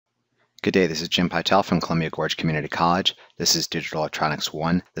Good day, this is Jim Pytel from Columbia Gorge Community College. This is Digital Electronics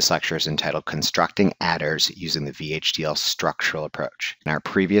 1. This lecture is entitled Constructing Adders Using the VHDL Structural Approach. In our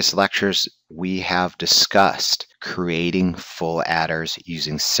previous lectures, we have discussed creating full adders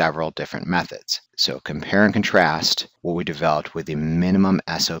using several different methods. So compare and contrast what we developed with the minimum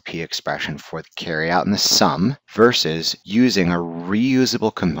SOP expression for the carryout and the sum versus using a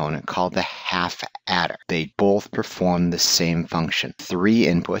reusable component called the half adder. They both perform the same function. 3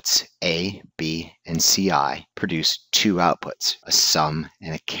 inputs, A, B, and CI, produce 2 outputs, a sum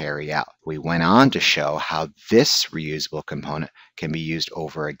and a carryout. We went on to show how this reusable component can be used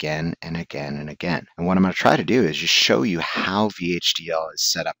over again and again and again. And what I'm going to try to do is just show you how VHDL is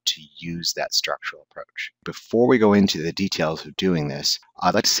set up to use that structural approach. Before we go into the details of doing this,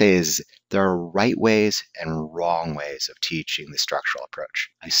 I'd like to say is there are right ways and wrong ways of teaching the structural approach.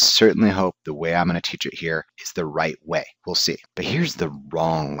 I certainly hope the way I'm going to teach it here is the right way. We'll see. But here's the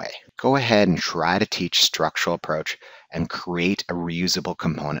wrong way. Go ahead and try to teach structural approach and create a reusable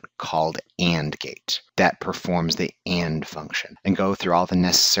component called AND gate that performs the AND function, and go through all the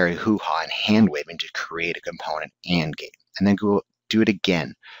necessary hoo-ha and hand-waving to create a component AND gate, and then go do it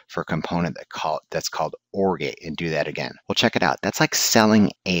again for a component that's called OR gate, and do that again. Well, check it out. That's like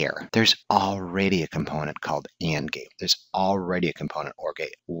selling air. There's already a component called AND gate. There's already a component OR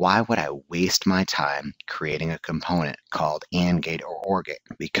gate. Why would I waste my time creating a component called AND gate or OR gate?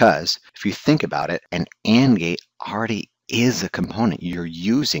 Because if you think about it, an AND gate already is a component. You're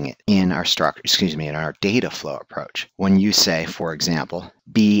using it in our in our data flow approach. When you say, for example,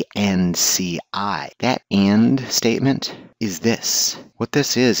 B and CI, that AND statement is this. What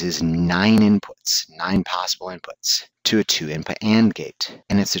this is 9 inputs, 9 possible inputs to a 2-input AND gate.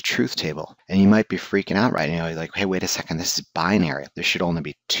 And it's a truth table. And you might be freaking out right now. You're like, hey, wait a second, this is binary. There should only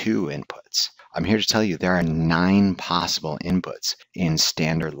be 2 inputs. I'm here to tell you there are 9 possible inputs in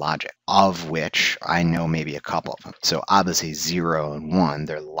standard logic, of which I know maybe a couple of them. So obviously 0 and 1,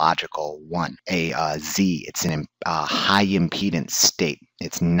 they're logical 1. Z, it's a high impedance state.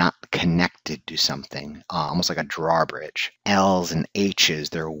 It's not connected to something, almost like a drawbridge. L's and H's,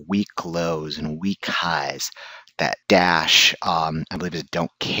 they're weak lows and weak highs. That dash, I believe, is a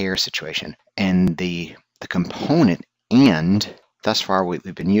don't care situation. And the component and thus far what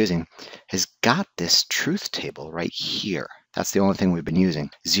we've been using has got this truth table right here. That's the only thing we've been using.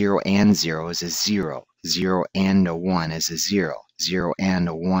 0 and 0 is a 0. 0 and a 1 is a 0. 0 and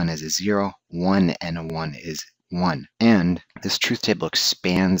a 1 is a 0. 1 and a 1 is 1. And this truth table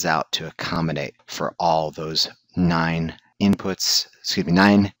expands out to accommodate for all those 9 inputs,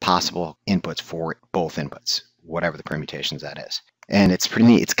 9 possible inputs for both inputs, whatever the permutations that is. And it's pretty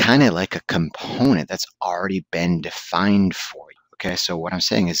neat. It's kind of like a component that's already been defined for you. Okay, so what I'm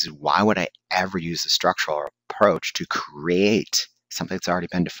saying is why would I ever use the structural approach to create something that's already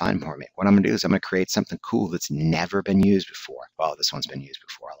been defined for me? What I'm going to do is I'm going to create something cool that's never been used before. Well, this one's been used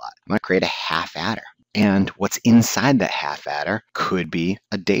before a lot. I'm going to create a half adder. And what's inside that half adder could be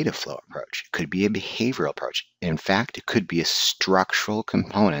a data flow approach. It could be a behavioral approach. In fact, it could be a structural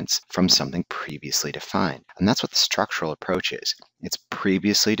components from something previously defined. And that's what the structural approach is. It's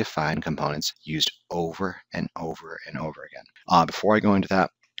previously defined components used over and over and over again. Before I go into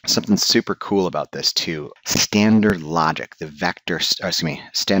that, something super cool about this too. Standard logic,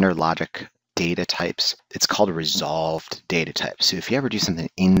 standard logic data types, it's called a resolved data type. So if you ever do something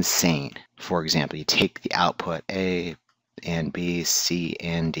insane, for example, you take the output A and B, C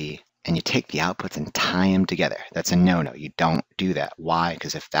and D, and you take the outputs and tie them together. That's a no-no. You don't do that. Why?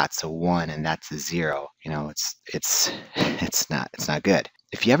 Because if that's a 1 and that's a 0, it's not good.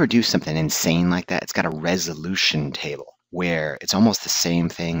 If you ever do something insane like that, it's got a resolution table where it's almost the same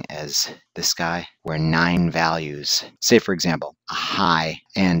thing as this guy, where 9 values, say for example, a high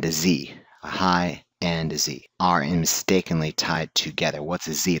and a Z, a high and a Z are mistakenly tied together. What's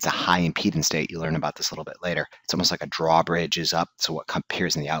a Z? It's a high impedance state. You'll learn about this a little bit later. It's almost like a drawbridge is up, so what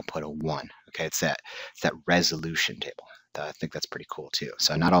appears in the output, a 1. Okay, it's that resolution table. I think that's pretty cool too.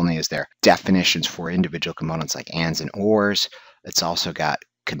 So not only is there definitions for individual components like ands and ors, it's also got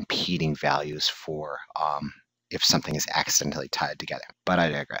competing values for if something is accidentally tied together. But I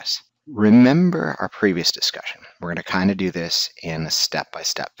digress. Remember our previous discussion. We're going to kind of do this in a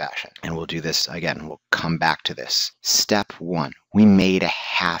step-by-step fashion. And we'll do this again. We'll come back to this. Step 1, we made a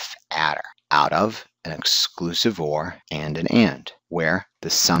half adder out of an exclusive OR and an AND, where the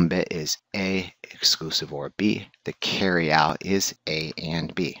sum bit is A exclusive OR B, the carry out is A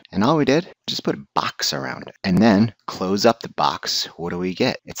and B. And all we did, just put a box around it and then close up the box. What do we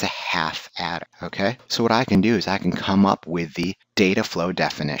get? It's a half adder, okay? So what I can do is I can come up with the data flow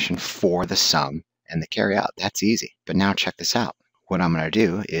definition for the sum and the carry out. That's easy. But now check this out. what I'm going to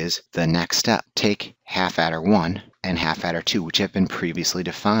do is the next step. Take half adder 1 and half adder 2, which have been previously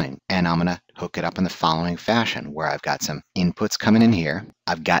defined. And I'm going to hook it up in the following fashion, where I've got some inputs coming in here,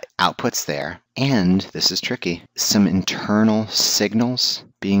 I've got outputs there, and this is tricky, some internal signals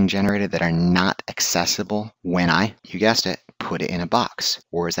being generated that are not accessible when I, you guessed it, put it in a box.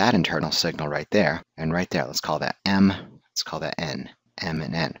 Where's that internal signal? Right there and right there. Let's call that M, let's call that N. M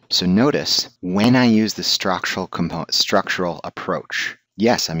and N. So notice when I use the structural approach,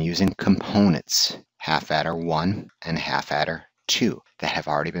 yes, I'm using components, half adder 1 and half adder 2, that have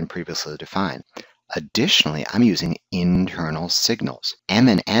already been previously defined. Additionally, I'm using internal signals. M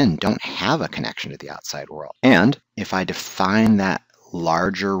and N don't have a connection to the outside world. And if I define that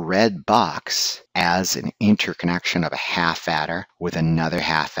larger red box as an interconnection of a half adder with another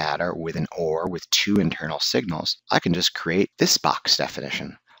half adder with an OR with 2 internal signals, I can just create this box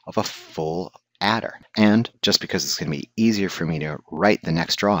definition of a full adder. And just because it's going to be easier for me to write the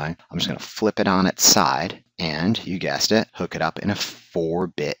next drawing, I'm just going to flip it on its side and, you guessed it, hook it up in a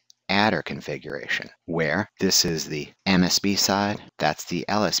 4-bit adder configuration, where this is the MSB side, that's the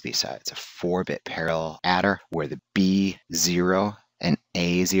LSB side. It's a 4-bit parallel adder where the B0 and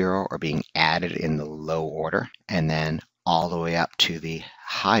A0 are being added in the low order, and then all the way up to the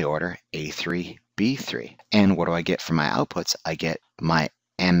high order, A3, B3. And what do I get from my outputs? I get my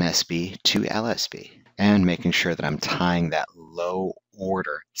MSB to LSB, and making sure that I'm tying that low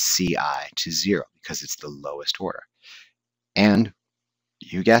order CI to 0 because it's the lowest order. And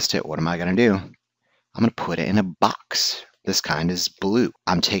you guessed it, what am I going to do? I'm going to put it in a box. This kind is blue.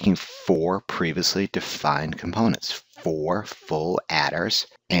 I'm taking 4 previously defined components, 4 full adders,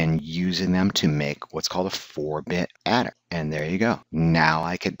 and using them to make what's called a 4-bit adder. And there you go. Now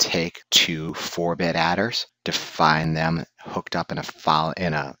I could take 2 4-bit adders, define them hooked up in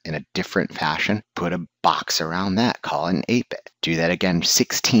a different fashion, put a box around that, call it an 8-bit. Do that again,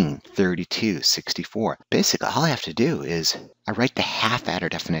 16, 32, 64. Basically, all I have to do is I write the half adder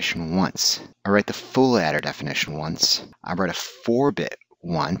definition once. I write the full adder definition once. I write a 4-bit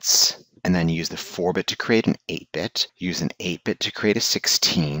once, and then use the 4-bit to create an 8-bit, use an 8-bit to create a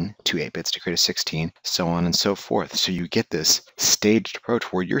 16, 2 8-bits to create a 16, so on and so forth. So you get this staged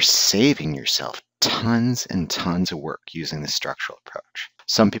approach where you're saving yourself tons and tons of work using the structural approach.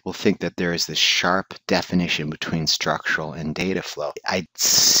 Some people think that there is this sharp definition between structural and data flow. I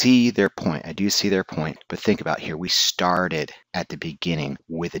see their point. I do see their point. But think about here, we started at the beginning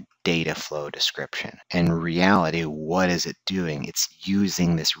with a data flow description. In reality, what is it doing? It's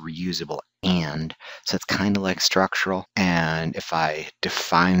using this reusable and. So it's kind of like structural. And if I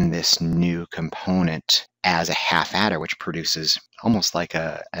define this new component as a half adder, which produces almost like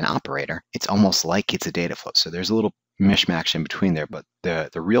an operator, it's almost like it's a data flow. So there's a little mishmash in between there, but the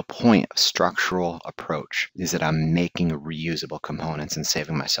real point of structural approach is that I'm making reusable components and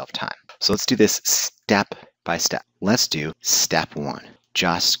saving myself time. So let's do this step by step. Let's do step 1.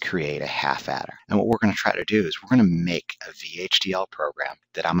 Just create a half adder. And what we're going to try to do is we're going to make a VHDL program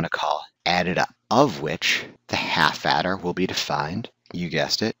that I'm going to call added up, of which the half adder will be defined. You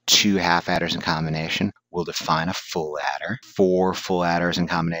guessed it, 2 half adders in combination will define a full adder. 4 full adders in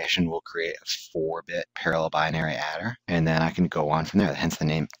combination will create a 4-bit parallel binary adder. And then I can go on from there, hence the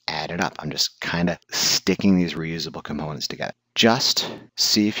name added up. I'm just kind of sticking these reusable components together. Just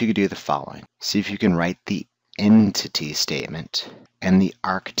see if you can do the following. See if you can write the entity statement and the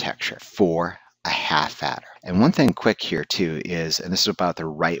architecture for a half adder. And one thing quick here too is, and this is about the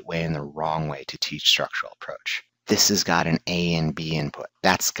right way and the wrong way to teach structural approach. This has got an A and B input.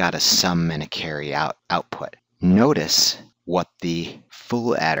 That's got a sum and a carry out output. Notice what the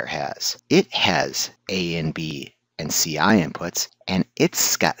full adder has. It has A and B and CI inputs, and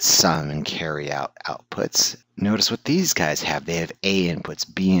it's got sum and carry out outputs. Notice what these guys have. They have A inputs,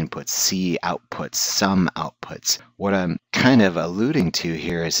 B inputs, C outputs, sum outputs. What I'm kind of alluding to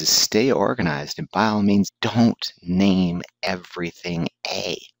here is to stay organized, and by all means, don't name everything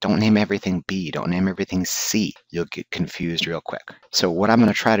A. Don't name everything B. Don't name everything C. You'll get confused real quick. So what I'm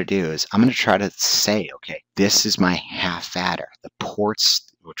going to try to do is I'm going to try to say, okay, this is my half adder. The ports,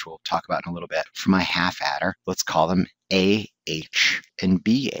 which we'll talk about in a little bit, for my half adder, let's call them AH and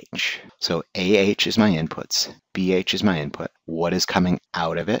BH. So AH is my inputs, BH is my input. What is coming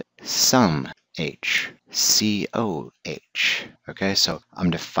out of it? Sum H, COH. Okay, so I'm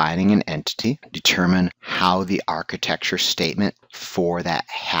defining an entity, determine how the architecture statement for that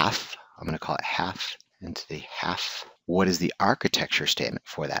half, I'm going to call it half, entity half. What is the architecture statement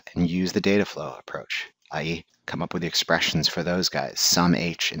for that? And use the data flow approach, i.e. come up with the expressions for those guys, sum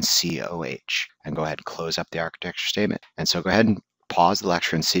H and COH, and go ahead and close up the architecture statement. And so go ahead and pause the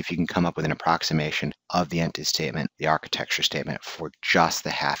lecture and see if you can come up with an approximation of the entity statement, the architecture statement for just the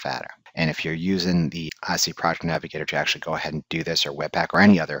half adder. And if you're using the IC Project Navigator to actually go ahead and do this, or Webpack, or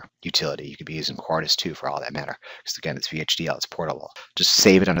any other utility, you could be using Quartus too for all that matter, because again, it's VHDL, it's portable. Just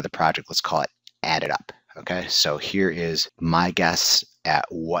save it under the project. Let's call it Add It Up. Okay, so here is my guess at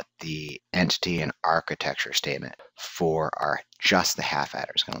what the entity and architecture statement for our just the half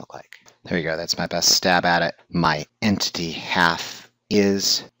adder is going to look like. There you go. That's my best stab at it. My entity half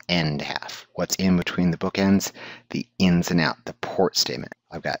is end half. What's in between the bookends? The ins and out, the port statement.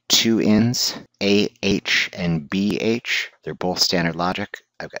 I've got two ins, AH and BH. They're both standard logic.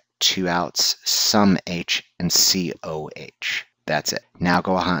 I've got two outs, sum H and COH. That's it. Now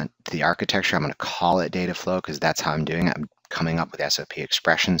go on to the architecture. I'm going to call it data flow because that's how I'm doing it. I'm coming up with SOP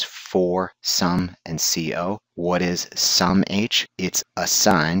expressions for sum and CO. What is sum H? It's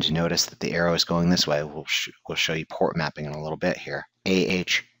assigned. Notice that the arrow is going this way. We'll show you port mapping in a little bit here.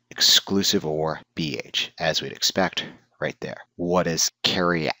 AH exclusive or BH, as we'd expect right there. What is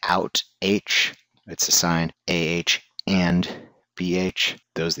carry out H? It's assigned AH and BH.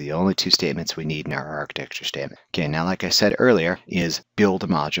 Those are the only two statements we need in our architecture statement. Okay, now like I said earlier, is build a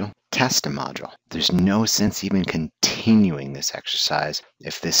module, test a module. There's no sense even continuing this exercise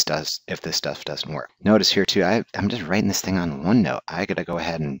if this stuff doesn't work. Notice here too, I'm just writing this thing on OneNote. I gotta go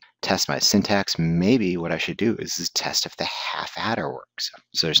ahead and test my syntax. Maybe what I should do is test if the half adder works.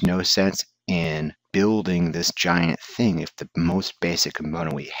 So there's no sense in building this giant thing if the most basic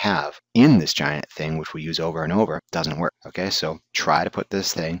component we have in this giant thing, which we use over and over, doesn't work. Okay, so try to put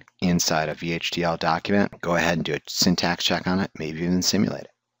this thing inside a VHDL document. Go ahead and do a syntax check on it, maybe even simulate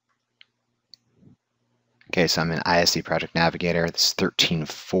it. Okay, so I'm in ISC Project Navigator. This is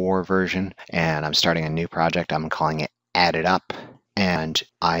 13.4 version, and I'm starting a new project. I'm calling it Add It Up. And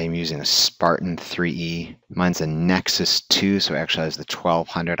I am using a Spartan 3E. Mine's a Nexus 2, so it actually has the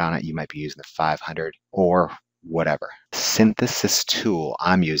 1200 on it. You might be using the 500 or whatever. The synthesis tool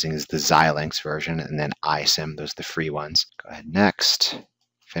I'm using is the Xilinx version, and then iSim. Those are the free ones. Go ahead, next.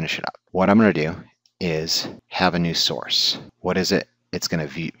 Finish it up. What I'm going to do is have a new source. What is it? It's going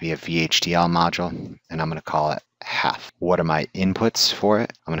to be a VHDL module, and I'm going to call it half. What are my inputs for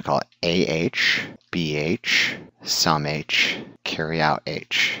it? I'm going to call it AH, BH, sum H, carry out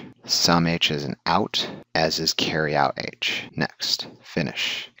H. Sum H is an out, as is carry out H. Next,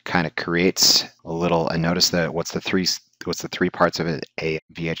 finish. Kind of creates a little, and notice that what's the three parts of it? A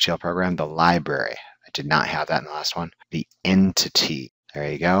VHDL program, the library. I did not have that in the last one. The entity. There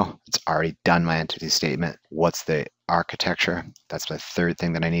you go. It's already done my entity statement. What's the architecture? That's the third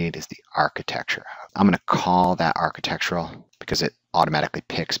thing that I need is the architecture. I'm going to call that architectural because it automatically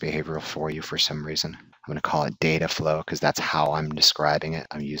picks behavioral for you for some reason. I'm going to call it data flow because that's how I'm describing it.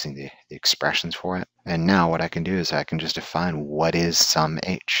 I'm using the expressions for it. And now what I can do is I can just define what is sum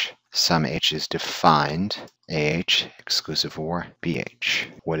H. Sum H is defined AH exclusive or BH.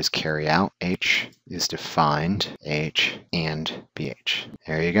 What is carry out H is defined AH and BH.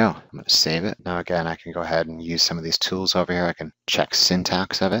 There you go. I'm going to save it. Now again, I can go ahead and use some of these tools over here. I can check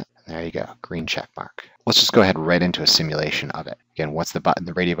syntax of it. There you go, green check mark. Let's just go ahead right into a simulation of it. Again, what's the button,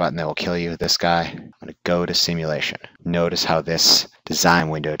 the radio button that will kill you? This guy. I'm going to go to simulation. Notice how this design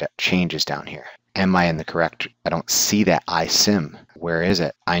window changes down here. Am I in the correct? I don't see that iSim. Where is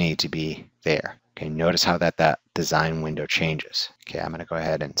it? I need to be there. Okay, notice how that design window changes. Okay, I'm going to go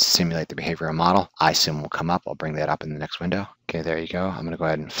ahead and simulate the behavioral model. iSim will come up. I'll bring that up in the next window. Okay, there you go. I'm going to go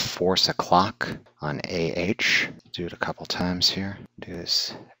ahead and force a clock on AH. Do it a couple times here. Do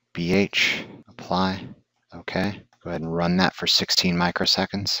this BH, apply. Okay, go ahead and run that for 16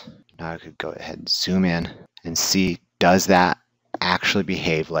 microseconds. Now I could go ahead and zoom in and see, does that actually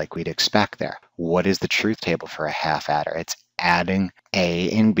behave like we'd expect there? What is the truth table for a half adder? It's adding A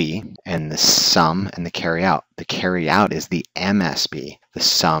and B and the sum and the carry out. The carry out is the MSB. The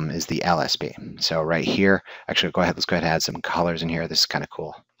sum is the LSB. So right here, actually let's go ahead and add some colors in here. This is kind of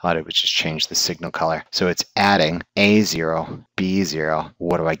cool. I would just change the signal color. So it's adding A0, B0.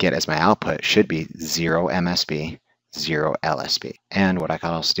 What do I get as my output? Should be 0 MSB, 0 LSB. And what I can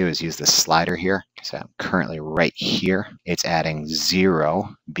also do is use the slider here. So I'm currently right here. It's adding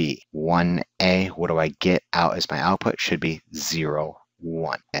 0 B, 1 A. What do I get out as my output? Should be 0,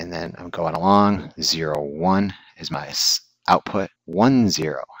 1. And then I'm going along. 0, 1 is my output. 1,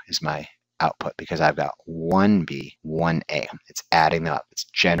 0 is my output because I've got 1B, 1A. It's adding them up. It's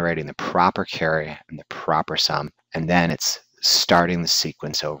generating the proper carry and the proper sum. And then it's starting the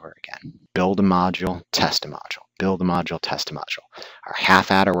sequence over again. Build a module, test a module. Build a module, test a module. Our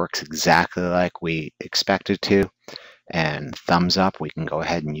half adder works exactly like we expected to. And thumbs up, we can go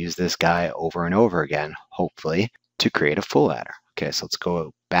ahead and use this guy over and over again, hopefully, to create a full adder. Okay, so let's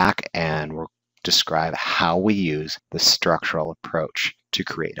go back and we'll describe how we use the structural approach to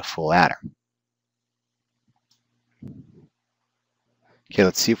create a full adder. Okay,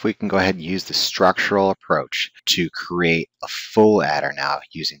 let's see if we can go ahead and use the structural approach to create a full adder now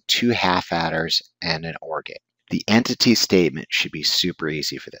using 2 half adders and an OR gate. The entity statement should be super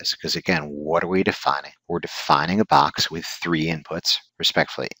easy for this because, again, what are we defining? We're defining a box with 3 inputs,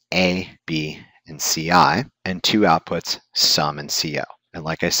 respectively A, B, and CI, and 2 outputs, sum and CO. And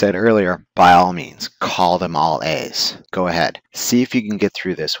like I said earlier, by all means, call them all A's. Go ahead. See if you can get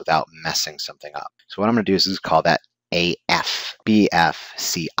through this without messing something up. So what I'm going to do is call that AF, BF,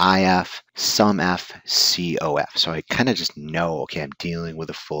 CIF, SUMF, COF. So I kind of just know, okay, I'm dealing with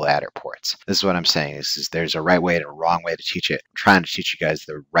the full adder ports. This is what I'm saying is there's a right way and a wrong way to teach it. I'm trying to teach you guys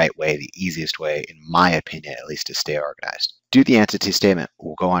the right way, the easiest way, in my opinion, at least, to stay organized. Do the entity statement.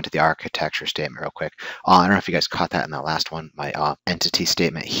 We'll go on to the architecture statement real quick. I don't know if you guys caught that in that last one. My entity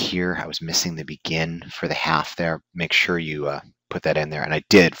statement here, I was missing the begin for the half there. Make sure you put that in there, and I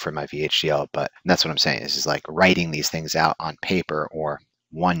did for my VHDL, but that's what I'm saying. This is like writing these things out on paper or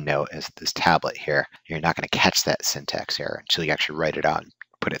OneNote as this tablet here. You're not going to catch that syntax error until you actually write it out and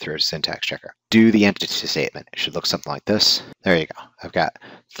put it through a syntax checker. Do the entity statement. It should look something like this. There you go. I've got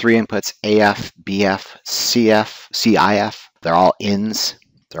 3 inputs, AF, BF, CF, CIF. They're all ins.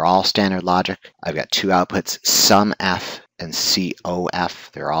 They're all standard logic. I've got 2 outputs, SUMF and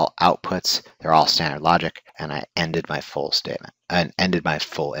COF. They're all outputs. They're all standard logic. And I ended my full statement and ended my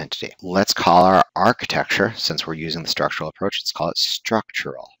full entity. Let's call our architecture, since we're using the structural approach, let's call it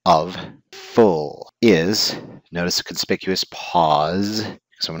structural of full is, notice a conspicuous pause.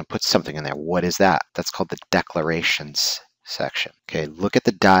 So I'm going to put something in there. What is that? That's called the declarations section. Okay, look at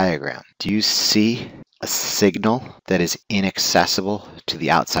the diagram. Do you see a signal that is inaccessible to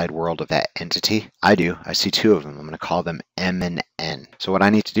the outside world of that entity? I do. I see 2 of them. I'm going to call them M and N. So what I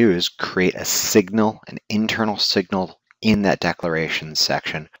need to do is create a signal, an internal signal in that declarations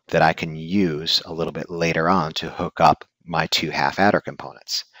section that I can use a little bit later on to hook up my 2 half adder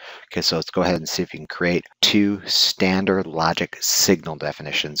components. Okay, so let's go ahead and see if you can create 2 standard logic signal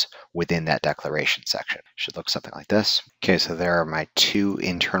definitions within that declaration section. It should look something like this. Okay, so there are my 2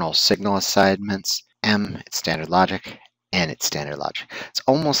 internal signal assignments. M, it's standard logic, N, it's standard logic. It's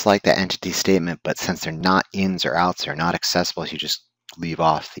almost like the entity statement, but since they're not ins or outs, they're not accessible, you just leave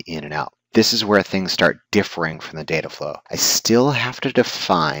off the in and out. This is where things start differing from the data flow. I still have to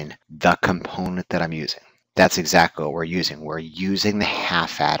define the component that I'm using. That's exactly what we're using. We're using the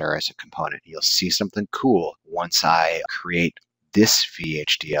half adder as a component. You'll see something cool once I create this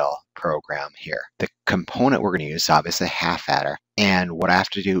VHDL program here. The component we're going to use is obviously half adder. And what I have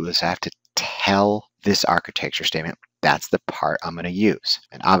to do is I have to tell this architecture statement that's the part I'm going to use.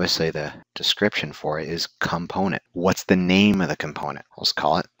 And obviously the description for it is component. What's the name of the component? Let's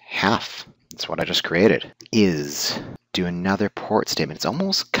call it half. That's what I just created. Is. Do another port statement. It's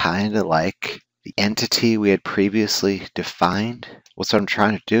almost kind of like the entity we had previously defined. What I'm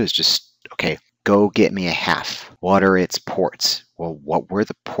trying to do is just, okay, go get me a half. What are its ports? Well, what were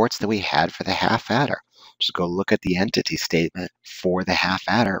the ports that we had for the half adder? Just go look at the entity statement for the half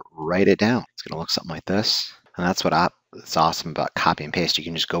adder, write it down. It's going to look something like this. And that's what's awesome about copy and paste. You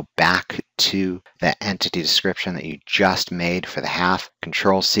can just go back to that entity description that you just made for the half,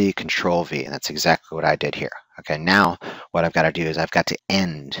 Control C, Control V, and that's exactly what I did here. Okay, now what I've got to do is I've got to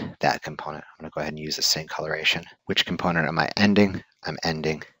end that component. I'm going to go ahead and use the same coloration. Which component am I ending? I'm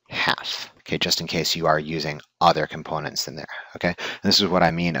ending half. Okay, just in case you are using other components in there. Okay, and this is what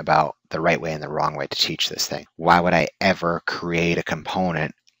I mean about the right way and the wrong way to teach this thing. Why would I ever create a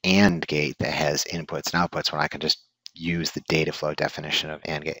component AND gate that has inputs and outputs when I can just use the data flow definition of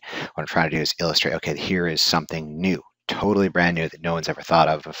AND gate? What I'm trying to do is illustrate, okay, here is something new, totally brand new that no one's ever thought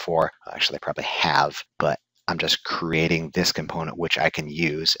of before. Well, actually, they probably have, but I'm just creating this component which I can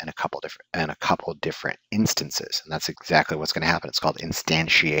use in a couple different instances. And that's exactly what's going to happen. It's called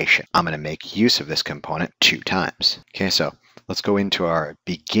instantiation. I'm going to make use of this component 2 times. Okay, so let's go into our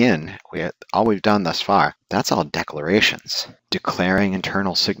begin. All we've done thus far, that's all declarations. Declaring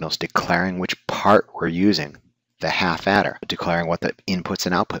internal signals, declaring which part we're using, the half adder, declaring what the inputs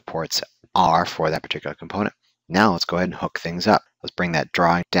and output ports are for that particular component. Now let's go ahead and hook things up. Let's bring that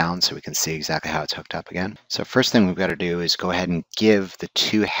drawing down so we can see exactly how it's hooked up again. So first thing we've got to do is go ahead and give the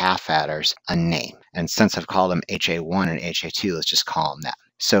 2 half adders a name. And since I've called them HA1 and HA2, let's just call them that.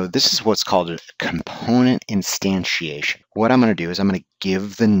 So this is what's called a component instantiation. What I'm going to do is I'm going to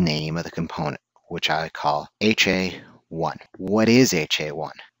give the name of the component, which I call HA1. What is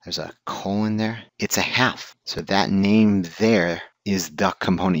HA1? There's a colon there. It's a half. So that name there is the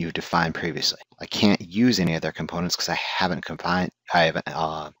component you defined previously. I can't use any other components because I haven't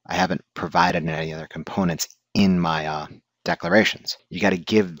provided any other components in my declarations. You got to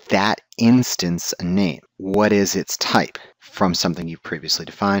give that instance a name. What is its type from something you previously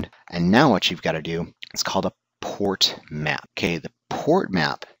defined? And now what you've got to do is called a port map. Okay, the port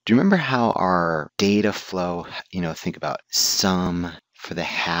map. Do you remember how our data flow, think about sum for the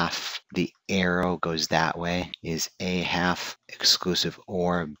half, the arrow goes that way, is A half exclusive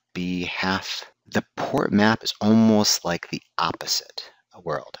or B half? The port map is almost like the opposite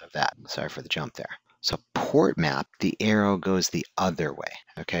world of that. Sorry for the jump there. So port map, the arrow goes the other way,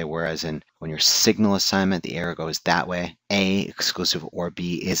 okay? Whereas when your signal assignment, the arrow goes that way, A exclusive or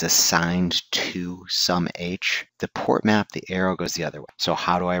B is assigned to some H. The port map, the arrow goes the other way. So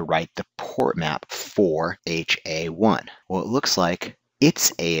how do I write the port map for HA1? Well, it looks like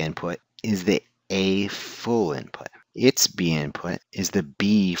its A input is the A full input. Its B input is the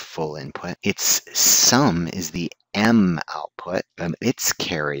B full input. Its sum is the M output. Its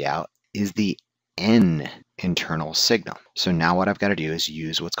carry out is the N internal signal. So now what I've got to do is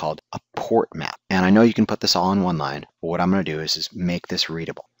use what's called a port map. And I know you can put this all in one line, but what I'm going to do is make this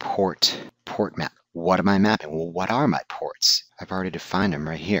readable. Port map. What am I mapping? Well, what are my ports? I've already defined them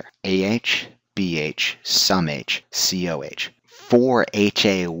right here. AH, BH, sum H, COH. For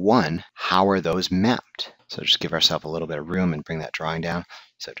HA1, how are those mapped? So just give ourselves a little bit of room and bring that drawing down.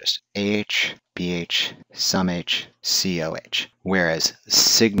 So just AH, BH, sum H, COH. Whereas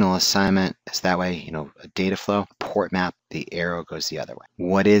signal assignment is that way, a data flow, port map, the arrow goes the other way.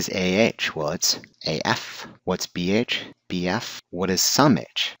 What is AH? Well, it's AF. What's BH? BF. What is sum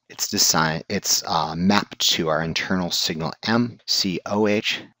H? It's mapped to our internal signal M.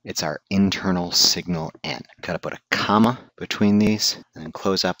 COH, it's our internal signal N. Got to put a comma between these and then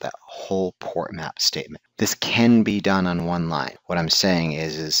close up that whole port map statement. This can be done on one line. What I'm saying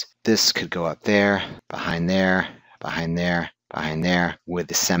is this could go up there, behind there, behind there, behind there, with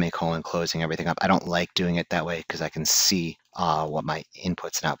the semicolon closing everything up. I don't like doing it that way because I can see what my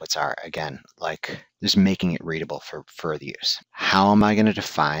inputs and outputs are. Again, like just making it readable for further use. How am I going to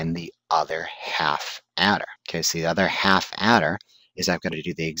define the other half adder? Okay, so the other half adder is I've got to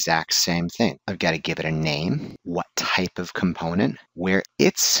do the exact same thing. I've got to give it a name, what type of component, where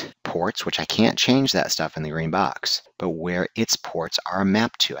its ports, which I can't change that stuff in the green box, but where its ports are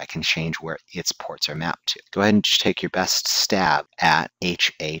mapped to. I can change where its ports are mapped to. Go ahead and just take your best stab at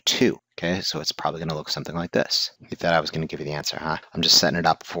HA2. Okay, so it's probably going to look something like this. You thought I was going to give you the answer, huh? I'm just setting it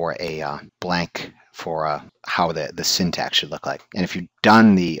up for a blank for how the syntax should look like. And if you've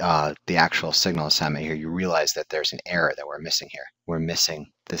done the actual signal assignment here, you realize that there's an error that we're missing here. We're missing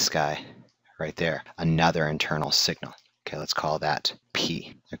this guy right there, another internal signal. Okay, let's call that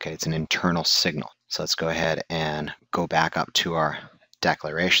P. Okay, it's an internal signal. So let's go ahead and go back up to our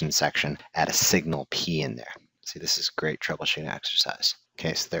declaration section, add a signal P in there. See, this is a great troubleshooting exercise.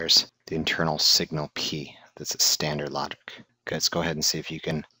 Okay, so there's the internal signal P. That's a standard logic. Okay, let's go ahead and see if you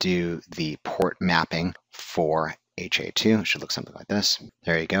can do the port mapping for HA2. It should look something like this.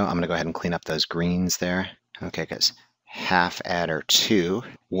 There you go. I'm going to go ahead and clean up those greens there. Okay, guys. Half adder 2.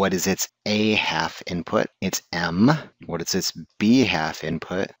 What is its A half input? It's M. What is its B half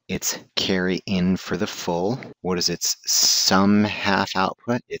input? It's carry in for the full. What is its sum half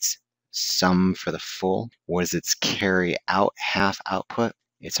output? It's sum for the full. What is its carry out half output?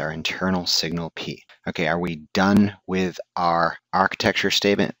 It's our internal signal P. Okay, are we done with our architecture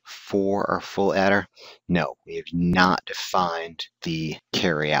statement for our full adder? No, we have not defined the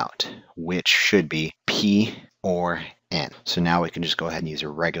carry out, which should be P or N. So now we can just go ahead and use a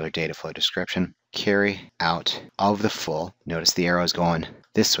regular data flow description. Carry out of the full. Notice the arrow is going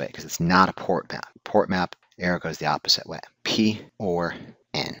this way because it's not a port map. Port map, arrow goes the opposite way. P or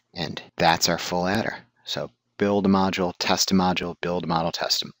N. And that's our full adder. So build a module, test a module, build a model,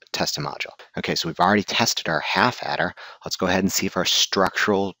 test a module. Okay, so we've already tested our half adder. Let's go ahead and see if our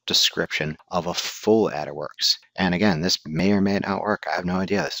structural description of a full adder works. And again, this may or may not work. I have no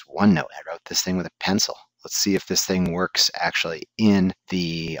idea. This is OneNote. I wrote this thing with a pencil. Let's see if this thing works actually in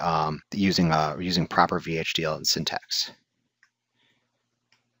the using proper VHDL and syntax.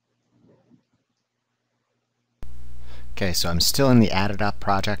 Okay, so I'm still in the added up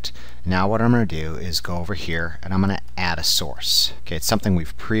project. Now what I'm going to do is go over here and I'm going to add a source. Okay, it's something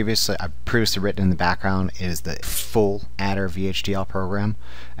I've previously written in the background. It is the full adder VHDL program,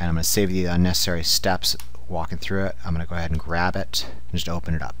 and I'm going to save the unnecessary steps walking through it. I'm going to go ahead and grab it and just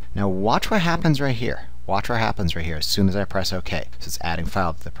open it up. Now watch what happens right here. Watch what happens right here as soon as I press OK. So it's adding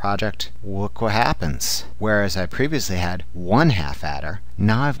file to the project. Look what happens. Whereas I previously had one half adder,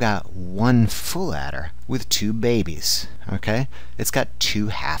 now I've got one full adder with two babies. Okay? It's got two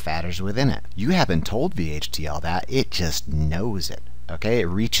half adders within it. You haven't told VHDL that, it just knows it. Okay? It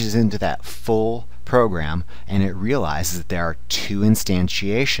reaches into that full program and it realizes that there are two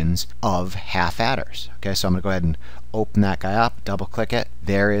instantiations of half adders. Okay, so I'm going to go ahead and open that guy up, double click it.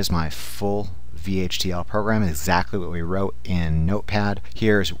 There is my full VHDL program, exactly what we wrote in Notepad.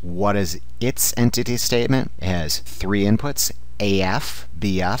 Here's what is its entity statement. It has three inputs, AF,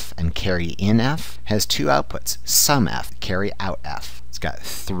 BF, and carry in F. It has two outputs, sum F, carry out F. It's got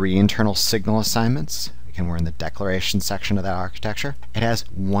three internal signal assignments. Again, we're in the declaration section of that architecture. It has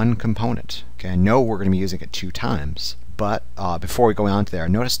one component. Okay, I know we're going to be using it 2 times, but before we go on to there,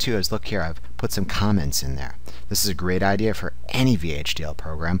 notice too, as look here, I've put some comments in there. This is a great idea for any VHDL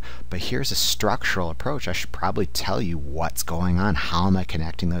program, but here's a structural approach. I should probably tell you what's going on. How am I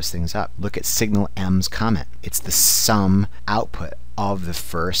connecting those things up? Look at signal M's comment. It's the sum output of the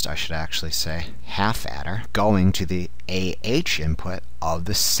first, I should actually say, half adder going to the AH input of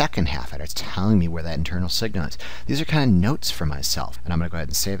the second half adder. It's telling me where that internal signal is. These are kind of notes for myself, and I'm going to go ahead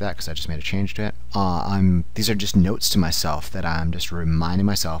and save that because I just made a change to it. These are just notes to myself that I'm just reminding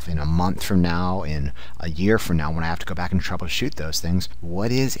myself in a month from now, in a year from now, when I have to go back and troubleshoot those things,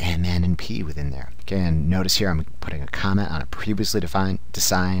 what is MN and P within there? Okay, and notice here I'm putting a comment on a previously defined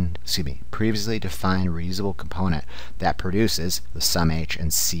reusable component that produces the sum H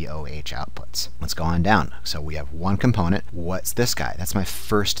and COH outputs. Let's go on down. So we have one component. What's this guy? That's my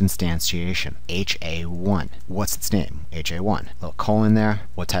first instantiation, HA1. What's its name? HA1. Little colon there.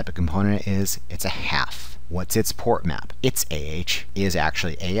 What type of component it is? It's a half. What's its port map? Its AH is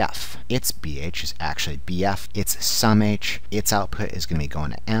actually AF. Its BH is actually BF. Its sum H, its output is going to be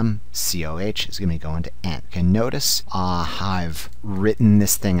going to M. COH is going to be going to N. Okay, notice I've written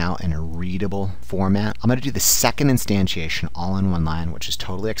this thing out in a readable format. I'm going to do the second instantiation all in one line, which is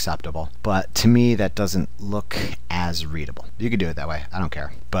totally acceptable, but to me that doesn't look as readable. You could do it that way, I don't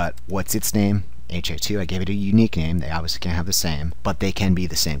care. But what's its name? HA2, I gave it a unique name. They obviously can't have the same, but they can be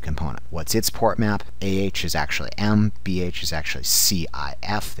the same component. What's its port map? AH is actually M, BH is actually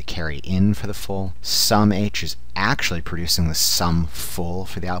CIF, the carry in for the full. Sum H is actually producing the sum full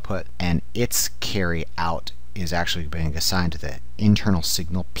for the output, and its carry out is actually being assigned to the internal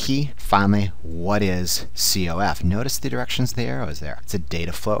signal P. Finally, what is COF? Notice the directions of the arrows there. It's a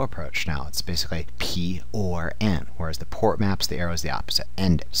data flow approach now. It's basically P or N, whereas the port maps, the arrow is the opposite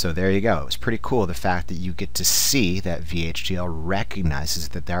end. So there you go. It was pretty cool the fact that you get to see that VHDL recognizes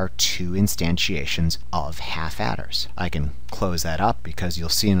that there are two instantiations of half adders. I can close that up because you'll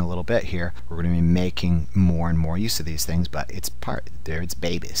see in a little bit here we're going to be making more and more use of these things, but it's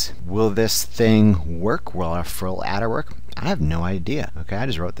babies. Will this thing work? Will our full adder work? I have no idea. Okay, I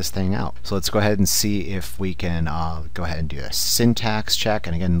just wrote this thing out. So let's go ahead and see if we can go ahead and do a syntax check.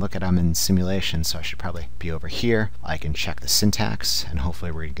 And again, look at I'm in simulation, so I should probably be over here. I can check the syntax, and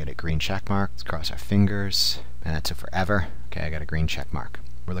hopefully we're going to get a green check mark. Let's cross our fingers. Man, that took forever. Okay, I got a green check mark.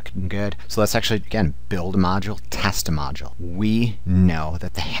 We're looking good. So let's actually, again, build a module, test a module. We know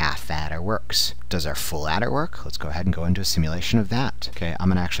that the half adder works. Does our full adder work? Let's go ahead and go into a simulation of that. Okay, I'm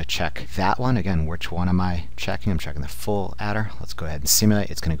going to actually check that one. Again, which one am I checking? I'm checking the full adder. Let's go ahead and simulate.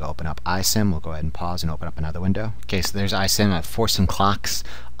 It's going to go open up iSim. We'll go ahead and pause and open up another window. Okay, so there's iSim. I've forced some clocks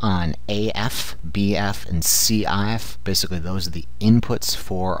on AF, BF, and CIF. Basically, those are the inputs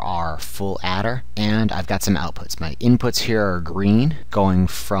for our full adder. And I've got some outputs. My inputs here are green, going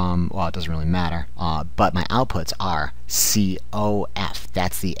from, well, it doesn't really matter, but my outputs are COF,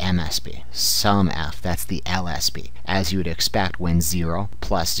 that's the MSB. Sum F, that's the LSB. As you would expect, when 0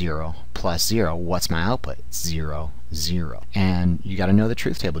 plus 0 plus 0, what's my output? 0, 0. And you got to know the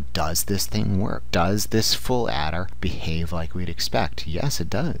truth table. Does this thing work? Does this full adder behave like we'd expect? Yes, it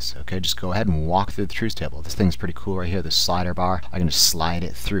does. Okay, just go ahead and walk through the truth table. This thing's pretty cool right here, the slider bar. I can just slide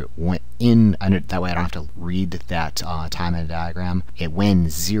it through. That way I don't have to read that time in a diagram. When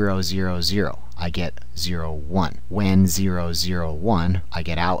 0, 0, 0, I get 0, 1. When 0, 0, 1, I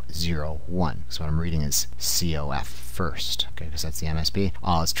get out 0, 1. So what I'm reading is COF first, okay, because that's the MSB.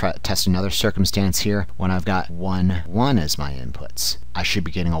 Let's try test another circumstance here. When I've got 1, 1 as my inputs, I should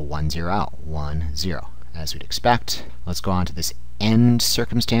be getting a 1, 0 out. 1, 0, as we'd expect. Let's go on to this end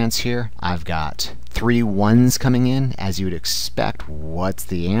circumstance here. I've got 3 1s coming in, as you would expect. What's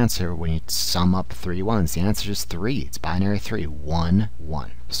the answer when you sum up 3 1s? The answer is 3. It's binary 3. 1,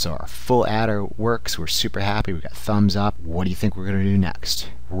 1. So our full adder works. We're super happy. We got thumbs up. What do you think we're going to do next?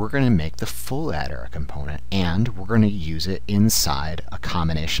 we're going to make the full adder a component, and we're going to use it inside a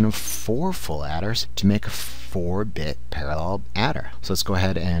combination of 4 full adders to make a 4-bit parallel adder. So let's go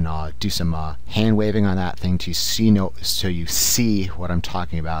ahead and do some hand waving on that thing so you see what I'm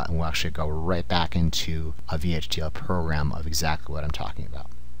talking about, and we'll actually go right back into a VHDL program of exactly what I'm talking about.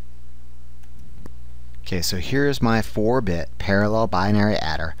 Okay, so here's my 4-bit parallel binary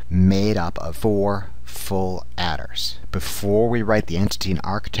adder made up of 4 full adders. Before we write the entity and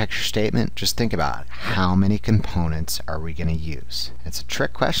architecture statement, just think about it. How many components are we going to use? It's a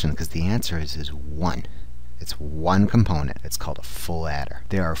trick question because the answer is 1. It's 1 component. It's called a full adder.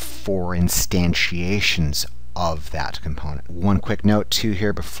 There are 4 instantiations of that component. One quick note too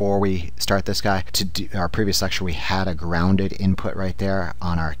here before we start this guy. To do our previous lecture, we had a grounded input right there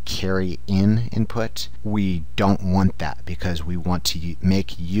on our carry in input. We don't want that because we want to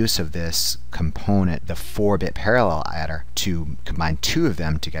make use of this component, the 4-bit parallel adder, to combine 2 of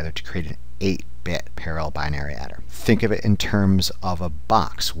them together to create an 8-bit parallel binary adder. Think of it in terms of a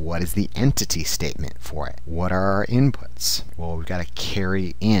box. What is the entity statement for it? What are our inputs? Well, we've got a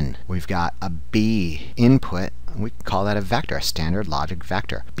carry in. We've got a B input. We can call that a vector, a standard logic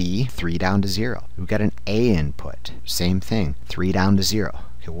vector. B, 3 down to 0. We've got an A input. Same thing, 3 down to 0.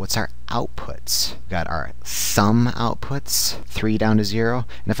 Okay, what's our outputs? We've got our sum outputs, 3 down to 0.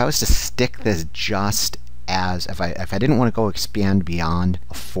 And if I was to stick this just as, if I didn't want to go expand beyond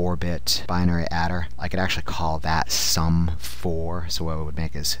a 4-bit binary adder, I could actually call that sum4. So what it would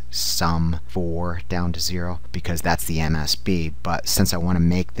make is sum4 down to 0, because that's the MSB. But since I want to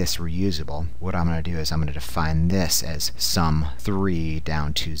make this reusable, what I'm going to do is I'm going to define this as sum3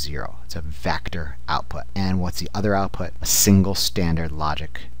 down to 0. It's a vector output. And what's the other output? A single standard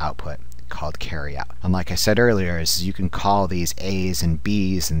logic output called carry out. And like I said earlier, is you can call these A's and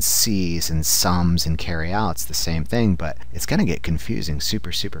B's and C's and sums and carry outs the same thing, but it's going to get confusing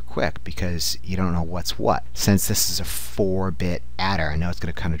super quick because you don't know what's what. Since this is a 4-bit adder, I know it's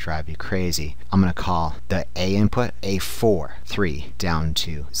going to kind of drive you crazy. I'm going to call the A input A4, 3 down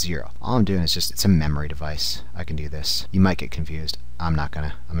to 0. All I'm doing is it's a memory device. I can do this. You might get confused. I'm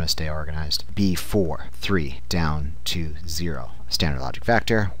gonna stay organized. B4, 3 down to 0. Standard logic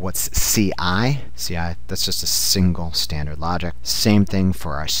vector. What's CI? CI, that's just a single standard logic. Same thing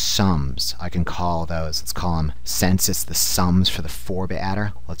for our sums. I can call those, let's call them, since it's the sums for the 4-bit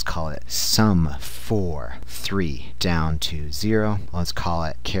adder, let's call it sum4, 3 down to 0. Let's call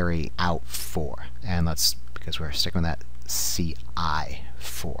it carry out 4. And because we're sticking with that,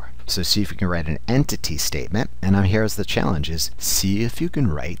 CI4. So see if you can write an entity statement, and now here's the challenge: is see if you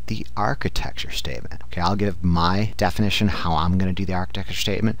can write the architecture statement. Okay, I'll give my definition how I'm going to do the architecture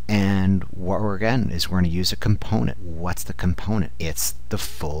statement, and what we're going to use a component. What's the component? It's the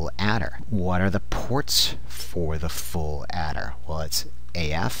full adder. What are the ports for the full adder? Well, it's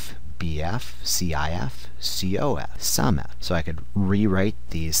AF, BF, CIF, COF, SUMF. So I could rewrite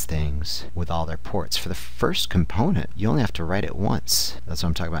these things with all their ports. For the first component, you only have to write it once. That's what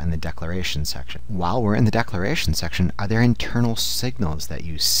I'm talking about in the declaration section. While we're in the declaration section, are there internal signals that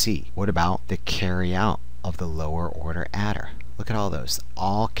you see? What about the carry out of the lower order adder? Look at all those.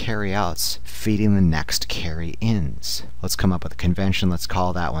 All carry outs feeding the next carry ins. Let's come up with a convention. Let's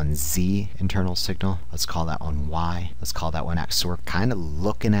call that one Z internal signal. Let's call that one Y. Let's call that one X. So we're kind of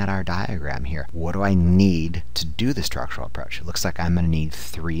looking at our diagram here. What do I need to do the structural approach? It looks like I'm going to need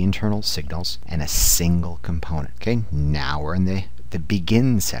 3 internal signals and a single component. Okay, now we're in the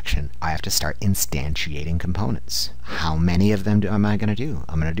begin section. I have to start instantiating components. How many of them am I going to do?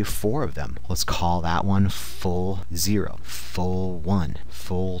 I'm going to do 4 of them. Let's call that one full 0, full 1,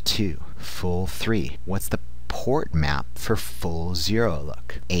 full 2, full 3. What's the port map for full 0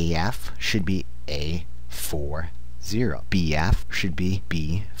 look? AF should be A40. BF should be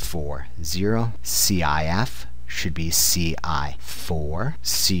B40. CIF should be CI4.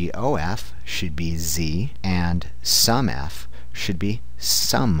 COF should be Z, and SUMF should be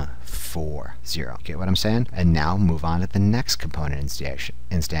sum40. Get what I'm saying? And now move on to the next component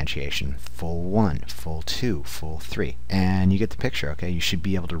instantiation. Full 1, full 2, full 3. And you get the picture, okay? You should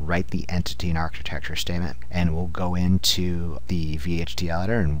be able to write the entity and architecture statement, and we'll go into the VHDL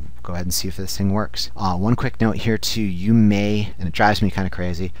editor and go ahead and see if this thing works. One quick note here too, you may, and it drives me kind of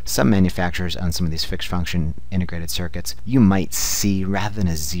crazy, some manufacturers on some of these fixed function integrated circuits, you might see, rather than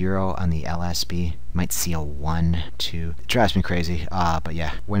a 0 on the LSB, might see a 1, 2. It drives me crazy, but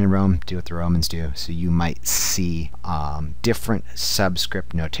yeah, when in Rome, do what the Romans do. So you might see different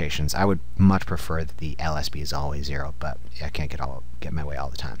subscript notations. I would much prefer that the LSB is always 0, but I can't get my way all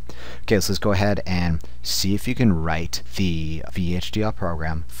the time. Okay, so let's go ahead and see if you can write the VHDL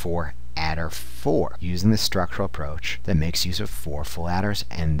program for adder 4 using the structural approach that makes use of 4 full adders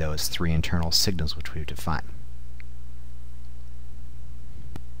and those 3 internal signals which we've defined.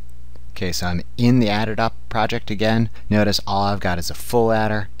 Okay, so I'm in the added up project again. Notice all I've got is a full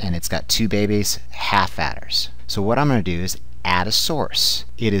adder and it's got 2 babies, half adders. So what I'm going to do is add a source.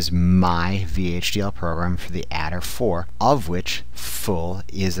 It is my VHDL program for the adder 4, of which full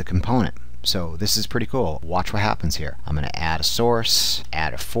is a component. So this is pretty cool. Watch what happens here. I'm going to add a source,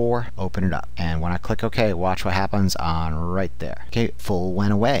 adder 4, open it up. And when I click OK, watch what happens on right there. Okay, full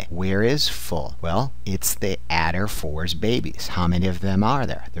went away. Where is full? Well, it's the adder 4's babies. How many of them are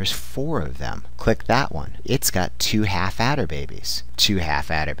there? There's 4 of them. Click that one. It's got 2 half adder babies. 2 half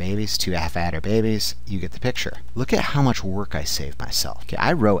adder babies, 2 half adder babies. You get the picture. Look at how much work I saved myself. Okay,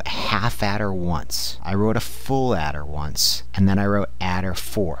 I wrote half adder once. I wrote a full adder once. And then I wrote adder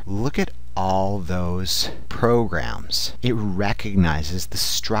 4. Look at all those programs. It recognizes the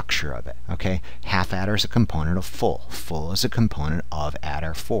structure of it. Okay, half adder is a component of full. Full is a component of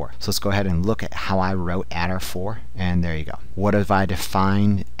adder 4. So let's go ahead and look at how I wrote adder 4, and there you go. What have I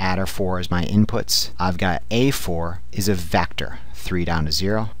defined adder 4 as my inputs? I've got A4 is a vector, 3 down to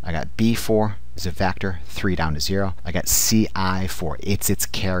 0. I got B4 is a vector, 3 down to 0. I got CI4. It's its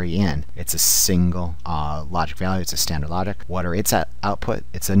carry in. It's a single logic value. It's a standard logic. What are its output?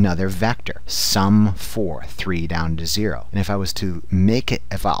 It's another vector. Sum 4, 3 down to 0. And if I was to make it,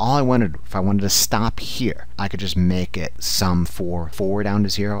 if I wanted to stop here, I could just make it sum 4, 4 down to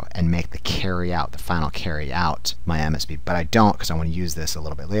 0 and make the carry out, the final carry out, my MSB. But I don't, because I want to use this a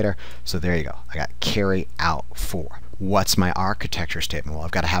little bit later. So there you go. I got carry out 4. What's my architecture statement? Well, I've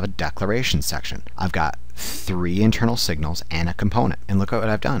got to have a declaration section. I've got 3 internal signals and a component. And look at what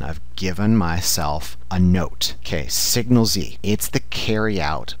I've done. I've given myself a note. Okay, signal Z. It's the carry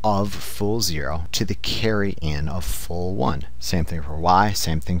out of full 0 to the carry in of full 1. Same thing for Y,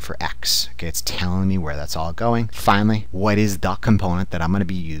 same thing for X. Okay, it's telling me where that's all going. Finally, what is the component that I'm going to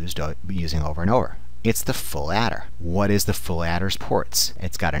be using over and over? It's the full adder. What is the full adder's ports?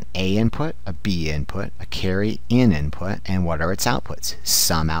 It's got an A input, a B input, a carry in input, and what are its outputs?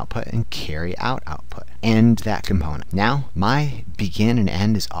 Sum output and carry out output. End that component. Now, my begin and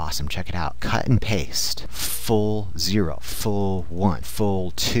end is awesome. Check it out. Cut and paste. Full 0, full 1,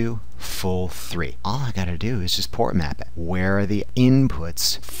 full 2, full 3. All I gotta do is just port map it. Where are the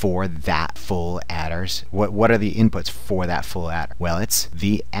inputs for that full adders? What are the inputs for that full adder? Well, it's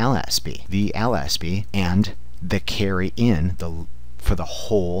the LSB, and the carry in for the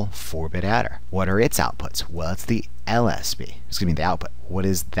whole 4-bit adder. What are its outputs? Well, it's the LSB. It's gonna be the output. What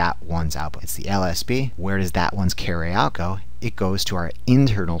is that one's output? It's the LSB. Where does that one's carry out go? It goes to our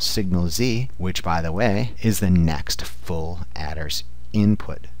internal signal Z, which, by the way, is the next full adder's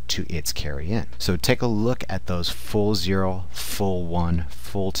input to its carry in. So take a look at those full 0, full 1,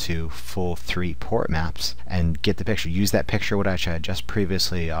 full 2, full 3 port maps and get the picture. Use that picture which I had just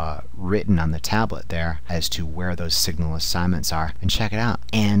previously written on the tablet there as to where those signal assignments are, and check it out.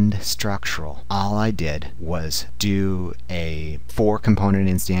 End structural. All I did was do a 4 component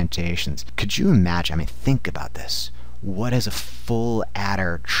instantiations. Could you imagine? I mean, think about this. What is a full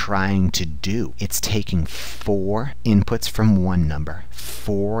adder trying to do? It's taking 4 inputs from one number,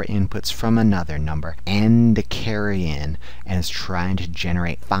 4 inputs from another number, and a carry in, and it's trying to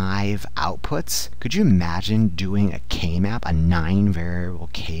generate 5 outputs. Could you imagine doing a K-map, a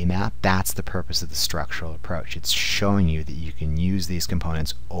 9-variable K-map? That's the purpose of the structural approach. It's showing you that you can use these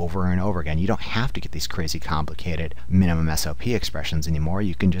components over and over again. You don't have to get these crazy complicated minimum SOP expressions anymore.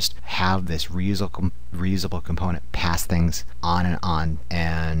 You can just have this reusable component pass things on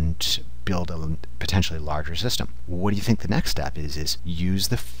and build a potentially larger system. What do you think the next step is use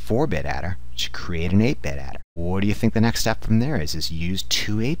the 4-bit adder to create an 8-bit adder. What do you think the next step from there is use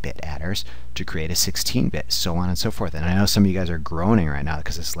 2 8-bit adders to create a 16-bit, so on and so forth. And I know some of you guys are groaning right now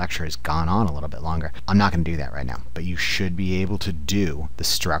because this lecture has gone on a little bit longer. I'm not going to do that right now, but you should be able to do the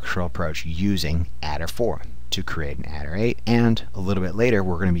structural approach using adder 4 to create an adder 8, and a little bit later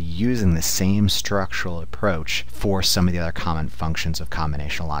we're going to be using the same structural approach for some of the other common functions of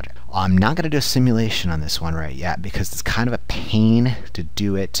combinational logic. I'm not going to do a simulation on this one right yet because it's kind of a pain to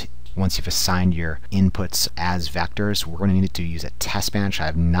do it once you've assigned your inputs as vectors. We're going to need to use a test bench. I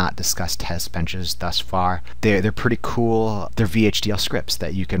have not discussed test benches thus far. They're pretty cool. They're VHDL scripts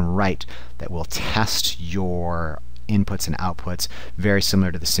that you can write that will test your inputs and outputs, very similar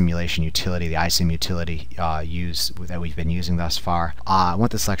to the simulation utility, the iSim utility that we've been using thus far. I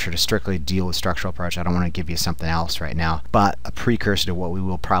want this lecture to strictly deal with structural approach. I don't want to give you something else right now, but a precursor to what we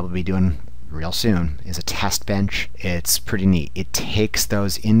will probably be doing real soon is a test bench. It's pretty neat. It takes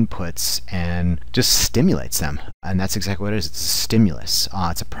those inputs and just stimulates them. And that's exactly what it is. It's a stimulus.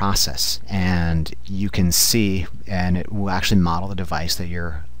 It's a process. And you can see, and it will actually model the device that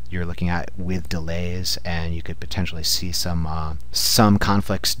you're looking at with delays, and you could potentially see some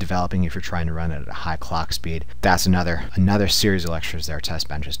conflicts developing if you're trying to run it at a high clock speed. That's another series of lectures there, test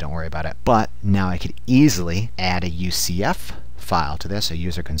benches. Don't worry about it. But now I could easily add a UCF file to this, a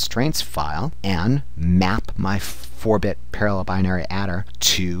user constraints file, and map my 4-bit parallel binary adder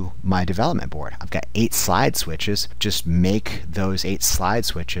to my development board. I've got 8 slide switches. Just make those 8 slide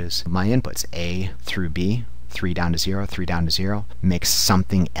switches my inputs, A through B, 3 down to 0, 3 down to 0, make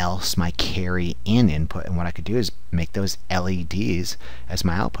something else my carry in input, and what I could do is make those LEDs as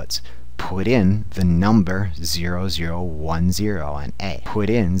my outputs. Put in the number 0010 on A, put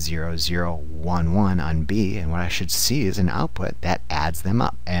in 0011 on B, and what I should see is an output that adds them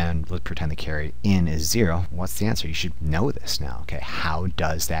up. And let's pretend the carry in is 0. What's the answer? You should know this now. Okay, how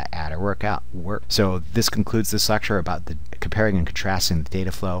does that adder work? So this concludes this lecture about the comparing and contrasting the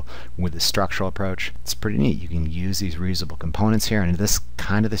data flow with the structural approach. It's pretty neat. You can use these reusable components here, and this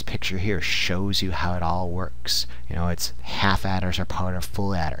picture here shows you how it all works. You know, it's half adders are part of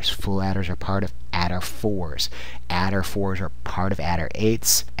full adders. Full adders are part of adder 4s. Adder 4s are part of adder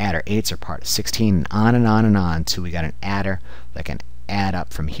 8s. Adder 8s are part of 16, and on and on and on until we got an adder that can add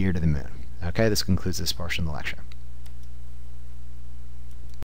up from here to the moon. Okay, this concludes this portion of the lecture.